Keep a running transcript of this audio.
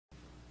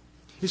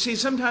You see,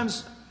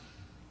 sometimes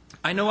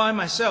I know I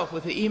myself,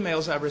 with the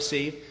emails I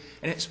receive,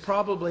 and it's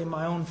probably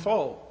my own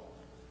fault,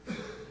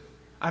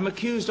 I'm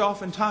accused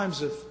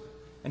oftentimes of,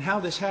 and how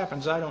this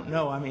happens, I don't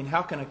know. I mean,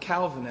 how can a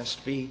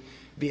Calvinist be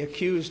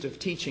accused of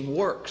teaching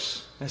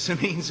works as a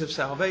means of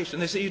salvation?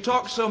 They say, you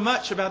talk so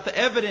much about the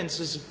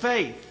evidences of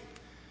faith.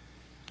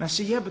 And I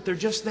say, yeah, but they're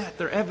just that.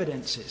 They're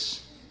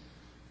evidences.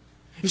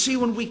 You see,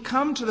 when we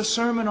come to the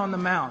Sermon on the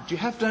Mount, you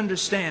have to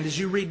understand, as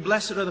you read,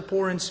 blessed are the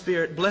poor in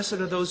spirit, blessed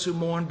are those who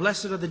mourn,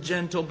 blessed are the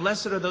gentle,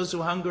 blessed are those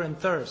who hunger and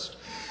thirst,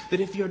 that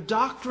if your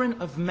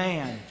doctrine of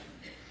man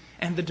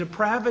and the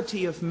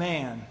depravity of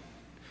man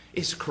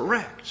is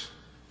correct,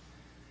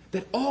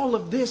 that all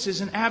of this is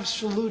an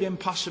absolute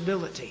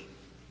impossibility.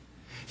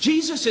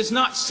 Jesus is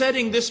not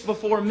setting this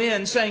before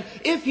men saying,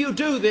 if you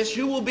do this,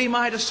 you will be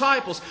my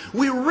disciples.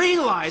 We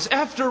realize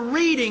after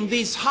reading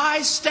these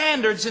high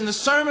standards in the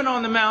Sermon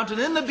on the Mount and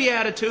in the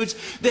Beatitudes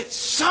that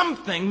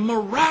something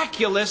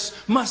miraculous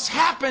must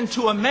happen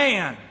to a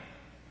man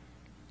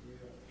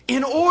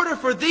in order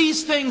for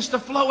these things to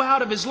flow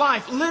out of his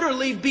life,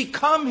 literally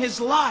become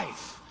his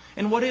life.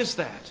 And what is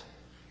that?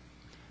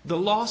 The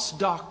lost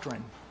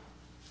doctrine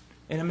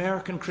in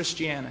American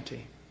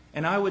Christianity.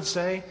 And I would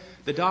say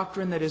the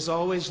doctrine that is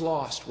always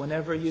lost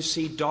whenever you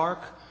see dark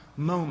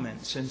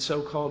moments in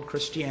so-called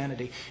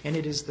Christianity. And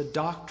it is the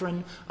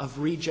doctrine of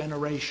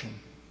regeneration.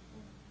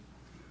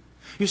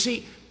 You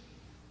see,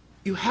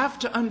 you have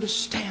to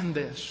understand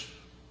this.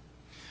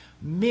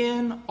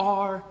 Men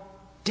are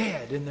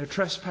dead in their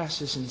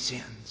trespasses and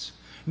sins.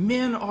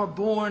 Men are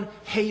born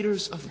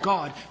haters of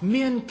God.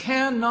 Men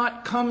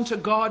cannot come to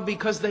God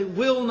because they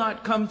will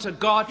not come to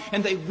God,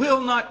 and they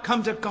will not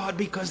come to God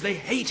because they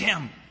hate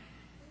Him.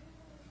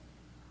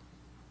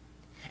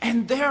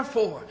 And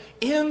therefore,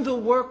 in the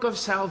work of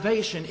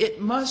salvation,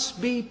 it must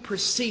be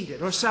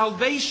preceded, or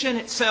salvation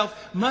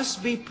itself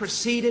must be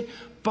preceded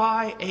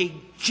by a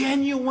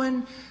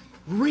genuine,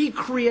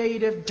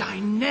 recreative,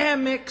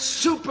 dynamic,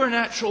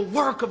 supernatural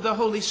work of the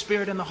Holy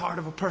Spirit in the heart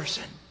of a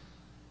person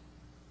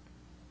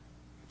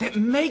that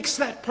makes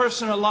that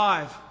person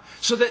alive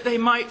so that they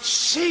might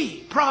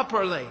see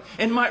properly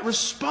and might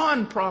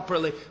respond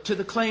properly to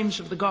the claims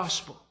of the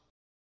gospel.